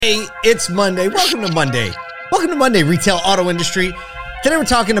Hey, it's Monday. Welcome to Monday. Welcome to Monday, retail auto industry. Today we're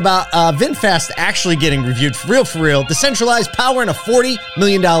talking about VinFast actually getting reviewed for real. Decentralized power and a $40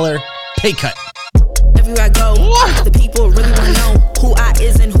 million pay cut. Everywhere I go, the people really want to know who I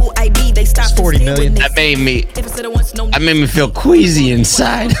is and who I be. They stop. 40 million. That made me feel queasy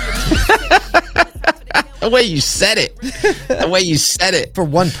inside. The way you said it. For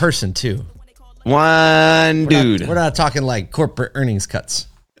one person, too. One dude. We're not talking like corporate earnings cuts.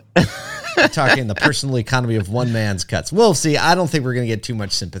 We're talking the personal economy of one man's cuts. We'll see. I don't think we're going to get too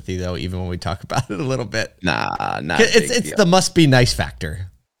much sympathy, though, even when we talk about it a little bit. Nah. It's the must be nice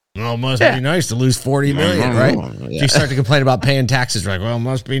factor. Well, it must be nice to lose 40 million, right? Yeah. You start to complain about paying taxes, right? Well, it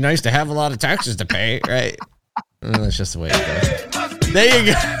must be nice to have a lot of taxes to pay, right? That's just the way it goes.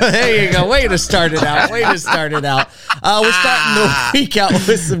 There you go. Way to start it out. We're starting the week out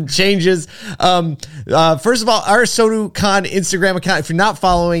with some changes. First of all, our SoduCon Instagram account, if you're not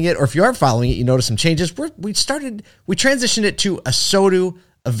following it, or if you are following it, you notice some changes. We transitioned it to a Sodu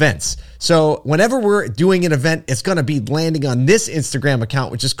events. So whenever we're doing an event, it's going to be landing on this Instagram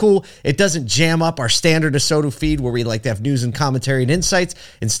account, which is cool. It doesn't jam up our standard Sodu feed where we like to have news and commentary and insights.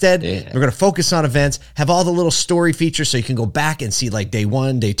 Instead, we're going to focus on events, have all the little story features so you can go back and see like day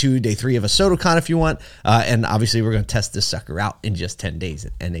 1, day 2, day 3 of a SoduCon if you want. And obviously we're going to test this sucker out in just 10 days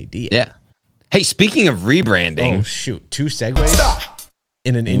at NAD. Yeah. Hey, speaking of rebranding. Oh, shoot. 2 segues? Stop.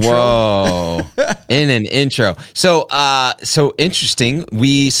 In an intro. Whoa. In an intro. So interesting.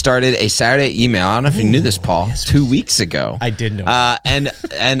 We started a Saturday email. I don't know if you knew this, Paul, 2 weeks ago. I did know. And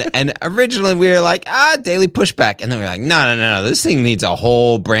originally we were like, daily pushback. And then we were like, no. This thing needs a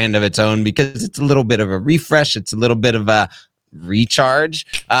whole brand of its own because it's a little bit of a refresh. It's a little bit of a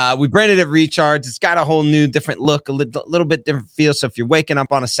recharge. We branded it Recharge. It's got a whole new different look, a little bit different feel. So if you're waking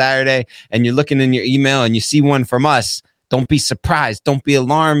up on a Saturday and you're looking in your email and you see one from us, don't be surprised. Don't be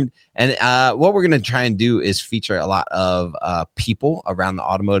alarmed. And what we're going to try and do is feature a lot of people around the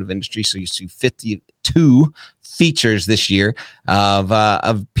automotive industry. So you see 52 features this year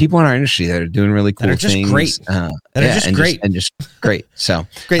of people in our industry that are doing really cool things. Great. Just great. So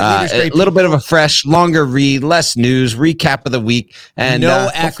great leaders, a little bit of a fresh, longer read, less news, recap of the week, and no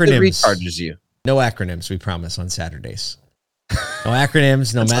acronyms. Recharges you. No acronyms, we promise, on Saturdays. No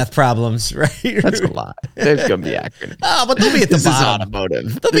acronyms, no math problems, right? That's a lot. There's going to be acronyms. Oh, but they'll be at the bottom.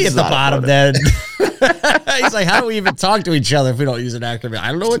 Automotive. They'll be at the bottom then. He's like, how do we even talk to each other if we don't use an acronym?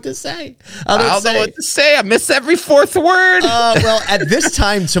 I don't know what to say. I don't know what to say. I miss every fourth word. Well, at this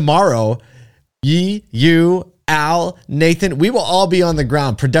time tomorrow, you, Al, Nathan, we will all be on the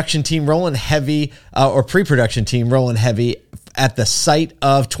ground. Production team rolling heavy, or pre-production team rolling heavy at the site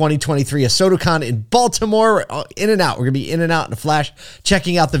of 2023, a SoduCon in Baltimore. We're in and out. We're going to be in and out in a flash,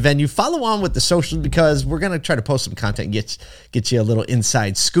 checking out the venue. Follow on with the socials because we're going to try to post some content, get you a little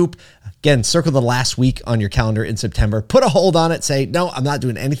inside scoop. Again, circle the last week on your calendar in September. Put a hold on it. Say, no, I'm not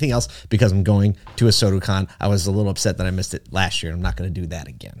doing anything else because I'm going to a SoduCon. I was a little upset that I missed it last year. I'm not going to do that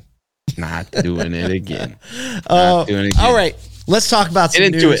again. Not doing it again. All right. Let's talk about some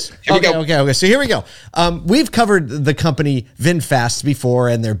news. Okay. So here we go. We've covered the company VinFast before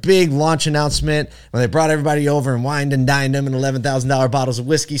and their big launch announcement when they brought everybody over and wined and dined them in $11,000 bottles of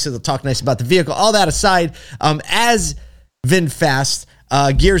whiskey. So they'll talk nice about the vehicle. All that aside, as VinFast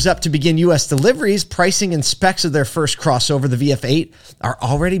gears up to begin U.S. deliveries, pricing and specs of their first crossover, the VF8, are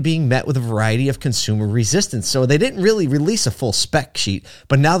already being met with a variety of consumer resistance. So they didn't really release a full spec sheet,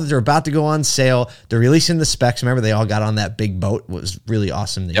 but now that they're about to go on sale, they're releasing the specs. Remember, they all got on that big boat. It was really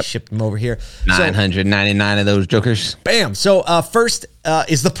awesome. They shipped them over here. 999 of those jokers. Bam. So first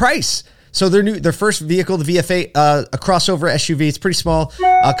is the price. So their first vehicle, the VF8, a crossover SUV, it's pretty small,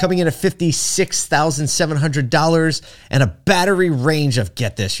 coming in at $56,700 and a battery range of,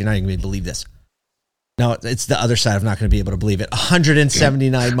 get this, you're not even going to believe this. No, it's the other side. I'm not going to be able to believe it.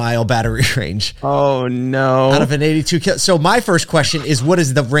 179-mile battery range. Oh, no. Out of an 82. So my first question is, what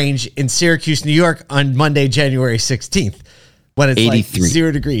is the range in Syracuse, New York on Monday, January 16th, when it's 83. Like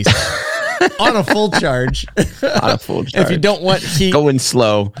 0 degrees? On a full charge. If you don't want heat. Going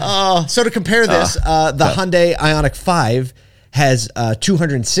slow. So to compare this, the Hyundai Ioniq 5 has a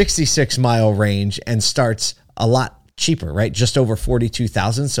 266-mile range and starts a lot cheaper, right? Just over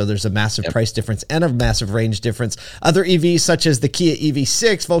 42,000. So there's a massive price difference and a massive range difference. Other EVs such as the Kia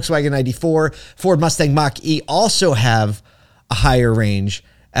EV6, Volkswagen ID4, Ford Mustang Mach-E also have a higher range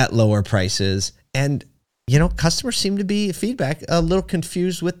at lower prices. And customers seem to be feedback a little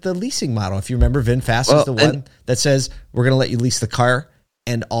confused with the leasing model. If you remember, VinFast is the one that says we're going to let you lease the car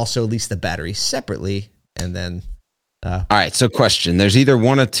and also lease the battery separately. And then All right. So question, there's either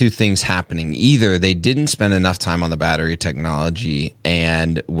one of two things happening. Either they didn't spend enough time on the battery technology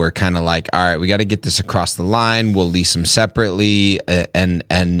and we're kind of like, all right, we got to get this across the line. We'll lease them separately.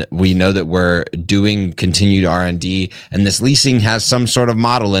 And we know that we're doing continued R&D and this leasing has some sort of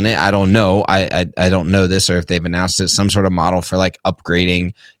model in it. I don't know. I don't know this or if they've announced it, some sort of model for like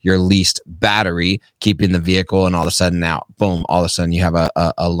upgrading your leased battery, keeping the vehicle, and all of a sudden now, boom, all of a sudden you have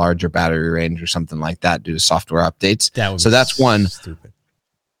a larger battery range or something like that due to software updates. So that's one. Stupid.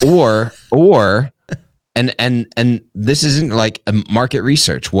 Or and this isn't like a market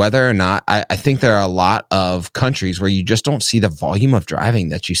research, whether or not I think there are a lot of countries where you just don't see the volume of driving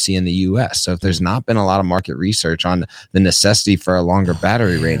that you see in the US. So if there's not been a lot of market research on the necessity for a longer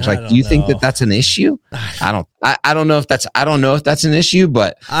battery range, like, do you think that that's an issue? I don't know if that's an issue,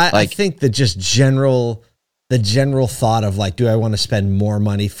 but I think the general thought of like, do I want to spend more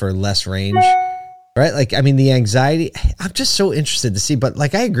money for less range? Right? Like, I mean, the anxiety, I'm just so interested to see, but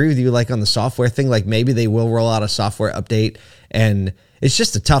like, I agree with you, like on the software thing, like maybe they will roll out a software update and it's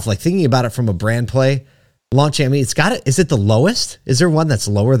just a tough, like thinking about it from a brand play launching. I mean, is it the lowest? Is there one that's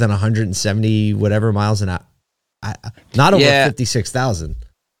lower than 170 whatever miles an hour? Not over $56,000.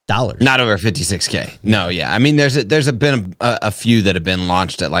 Not over 56K. No. Yeah. I mean, there's been a few that have been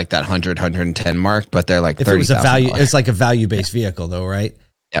launched at like that 110 mark, but they're like, if it was a value, it's like a value-based vehicle though, right?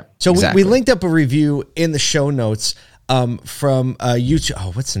 Yep. So exactly. we linked up a review in the show notes from YouTube.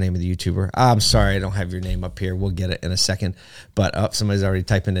 Oh, what's the name of the YouTuber? I'm sorry, I don't have your name up here. We'll get it in a second. But somebody's already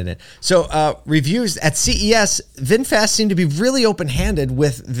typing it in. So reviews at CES, VinFast seemed to be really open-handed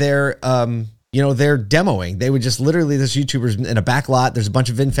with their their demoing. They would just literally, this YouTuber's in a back lot. There's a bunch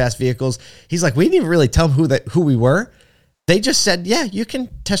of VinFast vehicles. He's like, we didn't even really tell them who we were. They just said, yeah, you can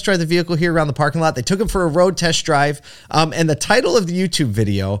test drive the vehicle here around the parking lot. They took him for a road test drive. And the title of the YouTube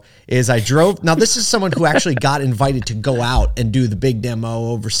video is I drove. Now, this is someone who actually got invited to go out and do the big demo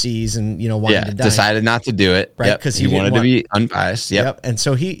overseas and, wanted to die. Decided not to do it. Right. Because he wanted to be unbiased. Yep. And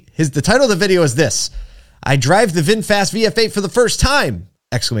so the title of the video is this: I drive the VinFast VF8 for the first time! !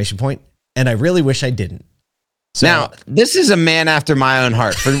 And I really wish I didn't. So, now, this is a man after my own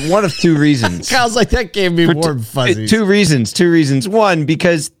heart for one of two reasons. Kyle's like, that gave me warm fuzzies. Two reasons. One,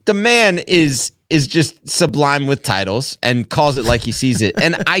 because the man is just sublime with titles and calls it like he sees it.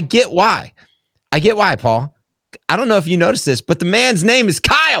 And I get why. Paul. I don't know if you noticed this, but the man's name is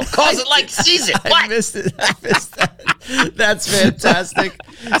Kyle. Calls it like he sees it. What? I missed that. That's fantastic.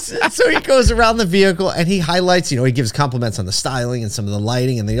 So he goes around the vehicle and he highlights, he gives compliments on the styling and some of the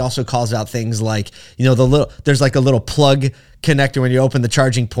lighting. And then he also calls out things like, there's like a little plug connector when you open the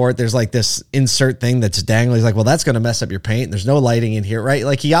charging port. There's like this insert thing that's dangling. He's like, well, that's going to mess up your paint. There's no lighting in here, right?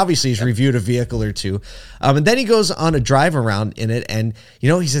 Like he obviously has reviewed a vehicle or two. And then he goes on a drive around in it. And,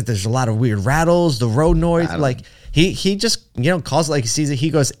 he said there's a lot of weird rattles, the road noise. Like he just, calls it like he sees it. He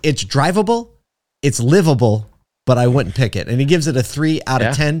goes, it's drivable, it's livable, but I wouldn't pick it. And he gives it a 3 out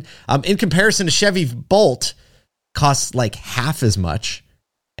of 10. In comparison to Chevy Bolt, costs like half as much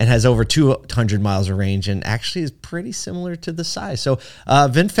and has over 200 miles of range and actually is pretty similar to the size. So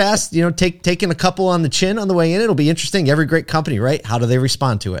VinFast, taking a couple on the chin on the way in. It'll be interesting. Every great company, right? How do they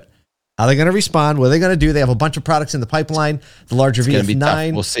respond to it? How are they going to respond? What are they going to do? They have a bunch of products in the pipeline. The larger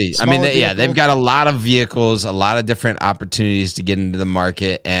VF9. We'll see. I mean, they've got a lot of vehicles, a lot of different opportunities to get into the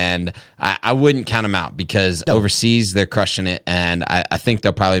market, and I wouldn't count them out because overseas they're crushing it, and I think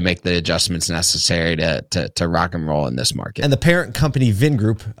they'll probably make the adjustments necessary to rock and roll in this market. And the parent company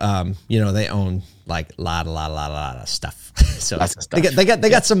Vingroup, they own like a lot of stuff. So they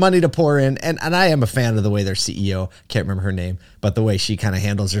got some money to pour in, and I am a fan of the way their CEO, can't remember her name, but the way she kind of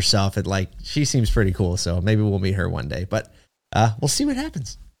handles herself, she seems pretty cool. So maybe we'll meet her one day, but we'll see what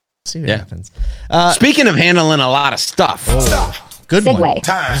happens. Happens. Speaking of handling a lot of stuff, good segue. One.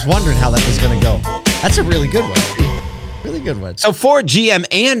 I was wondering how that was going to go. That's a really good one. Really good one. So Ford, GM,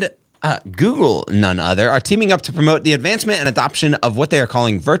 and Google, none other, are teaming up to promote the advancement and adoption of what they are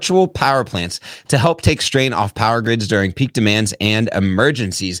calling virtual power plants to help take strain off power grids during peak demands and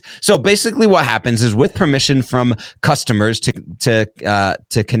emergencies. So basically what happens is, with permission from customers to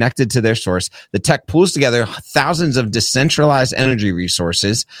connect it to their source, the tech pulls together thousands of decentralized energy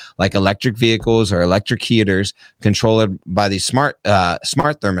resources like electric vehicles or electric heaters controlled by these smart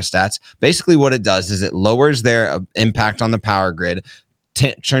thermostats. Basically what it does is it lowers their impact on the power grid,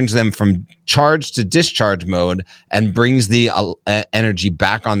 turns them from charge to discharge mode, and brings the energy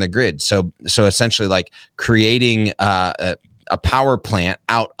back on the grid. So essentially, like creating a power plant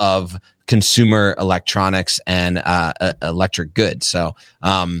out of consumer electronics and electric goods. So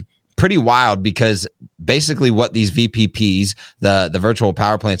pretty wild because basically what these VPPs, the virtual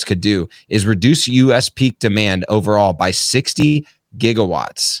power plants, could do is reduce US peak demand overall by 60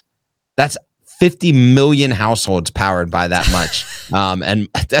 gigawatts. That's 50 million households powered by that much. And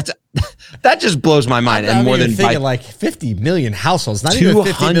that just blows my mind. And more than like 50 million households, not even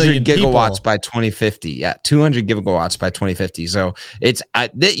 50 million gigawatts people. by 2050. Yeah, 200 gigawatts by 2050. So it's,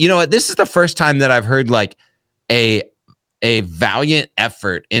 you know what, this is the first time that I've heard like a valiant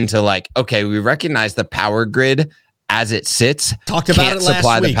effort into like, okay, we recognize the power grid as it sits. Talked about can't it last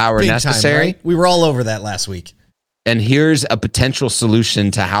supply week. the power Big necessary. Time, right? We were all over that last week. And here's a potential solution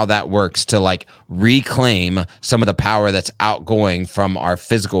to how that works to like reclaim some of the power that's outgoing from our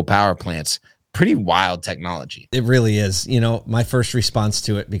physical power plants. Pretty wild technology. It really is. You know, my first response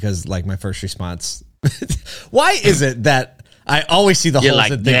to it, because like my first response, why is it that I always see the You're holes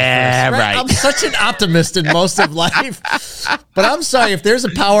like, in things yeah, first, right. I'm such an optimist in most of life. But I'm sorry, if there's a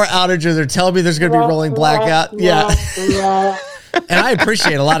power outage or they're telling me there's going to be rolling blackout, yeah. And I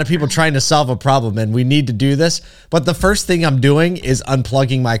appreciate a lot of people trying to solve a problem, and we need to do this. But the first thing I'm doing is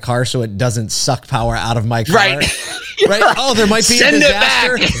unplugging my car so it doesn't suck power out of my car. Right? Oh, there might be a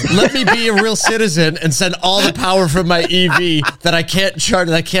disaster. Let me be a real citizen and send all the power from my EV that I can't charge,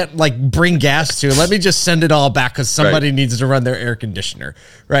 that I can't like bring gas to. Let me just send it all back because somebody needs to run their air conditioner.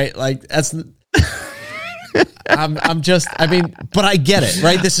 Right? Like that's. I'm just. I mean, but I get it.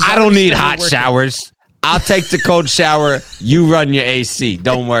 Right? This is. I don't need hot showers. I'll take the cold shower. You run your AC.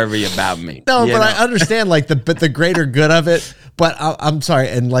 Don't worry about me. No, but I understand like the greater good of it. But I'm sorry,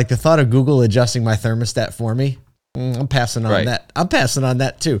 and like the thought of Google adjusting my thermostat for me, I'm passing on that. I'm passing on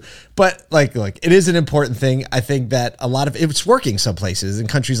that too. But like it is an important thing. I think that a lot of it's working some places in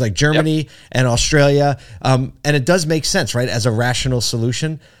countries like Germany and Australia, and it does make sense, right, as a rational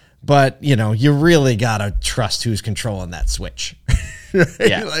solution. But you know, you really gotta trust who's controlling that switch. Right?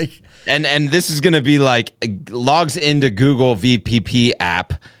 Yeah, like. And this is going to be like logs into Google VPP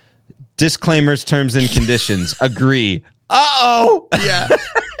app, disclaimers, terms and conditions, agree. Uh-oh. Yeah.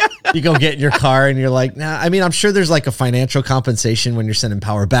 You go get in your car and you're like, nah, I mean, I'm sure there's like a financial compensation when you're sending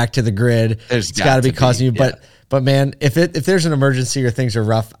power back to the grid. It's got to be causing you. Yeah. But man, if there's an emergency or things are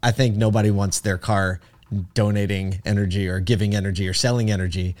rough, I think nobody wants their car donating energy or giving energy or selling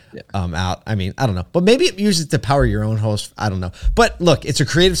energy out. I mean, I don't know, but maybe it uses to power your own host. I don't know. But look, it's a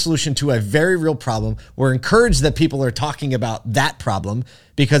creative solution to a very real problem. We're encouraged that people are talking about that problem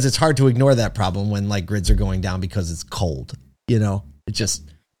because it's hard to ignore that problem when like grids are going down because it's cold. You know, it just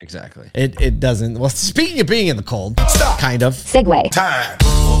exactly. It doesn't. Well, speaking of being in the cold, kind of segue time.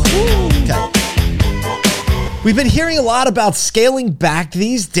 Okay. We've been hearing a lot about scaling back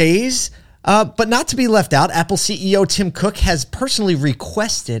these days. But not to be left out, Apple CEO Tim Cook has personally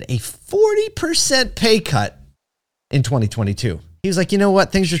requested a 40% pay cut in 2022. He was like, you know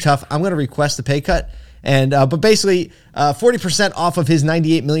what? Things are tough. I'm going to request a pay cut. And but basically, 40% off of his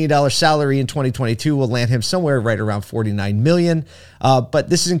 $98 million salary in 2022 will land him somewhere right around $49 million. But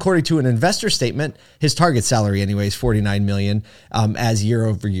this is according to an investor statement. His target salary, anyway, is $49 million as year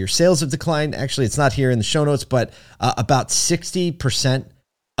over year sales have declined. Actually, it's not here in the show notes, but about 60%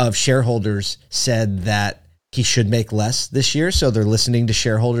 of shareholders said that he should make less this year. So they're listening to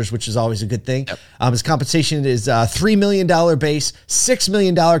shareholders, which is always a good thing. Yep. His compensation is $3 million base, $6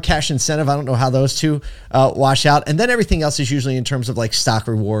 million cash incentive. I don't know how those two wash out. And then everything else is usually in terms of like stock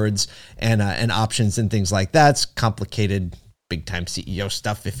rewards and options and things like that. It's complicated, big time CEO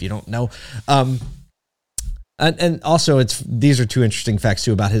stuff if you don't know. And also, these are two interesting facts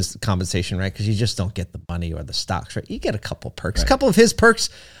too about his compensation, right? Because you just don't get the money or the stocks, right? You get a couple perks. Right. A couple of his perks,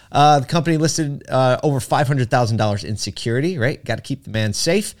 the company listed over $500,000 in security, right? Got to keep the man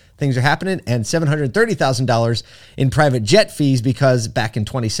safe. Things are happening, and $730,000 in private jet fees because back in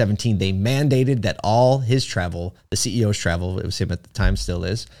 2017 they mandated that all his travel, the CEO's travel, it was him at the time, still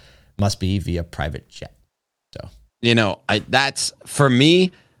is, must be via private jet. So you know, that's for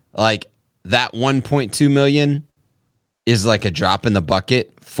me like. That 1.2 million is like a drop in the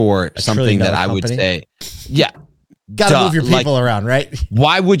bucket for something that I would say, got to move your people around, right?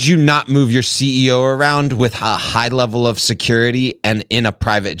 Why would you not move your CEO around with a high level of security and in a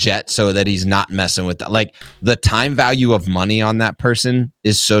private jet so that he's not messing with that? Like the time value of money on that person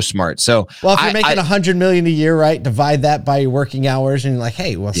is so smart. So, well, if you're making $100 million a year, right? Divide that by your working hours, and you're like,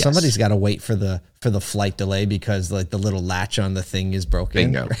 hey, well, somebody's got to wait for the flight delay because like the little latch on the thing is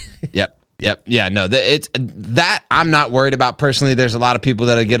broken. Bingo. Yep. Yeah, no, it's that I'm not worried about personally. There's a lot of people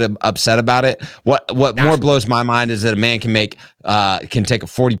that get upset about it. What more blows my mind is that a man can take a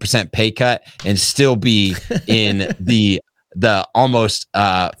 40% pay cut and still be in the the almost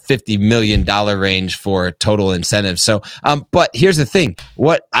 $50 million range for total incentives. So, but here's the thing: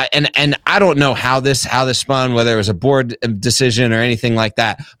 and I don't know how this spun, whether it was a board decision or anything like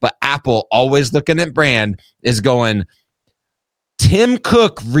that. But Apple, always looking at brand, is going. Tim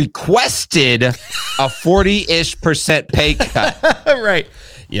Cook requested a 40-ish% pay cut. Right.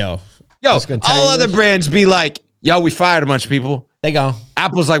 Yo, all other brands be like, yo, we fired a bunch of people. They go.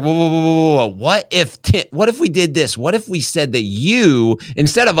 Apple's like, whoa. What if we did this? What if we said that you,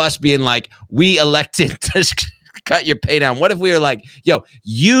 instead of us being like, we elected to cut your pay down, what if we were like, yo,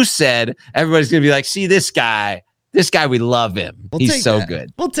 you said, everybody's going to be like, see this guy, we love him. He's so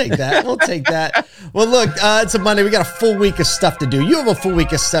good. We'll take that. Well, look, it's a Monday. We got a full week of stuff to do. You have a full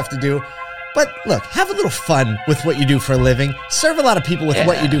week of stuff to do. But look, have a little fun with what you do for a living. Serve a lot of people with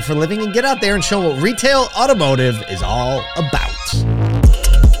what you do for a living. And get out there and show what retail automotive is all about.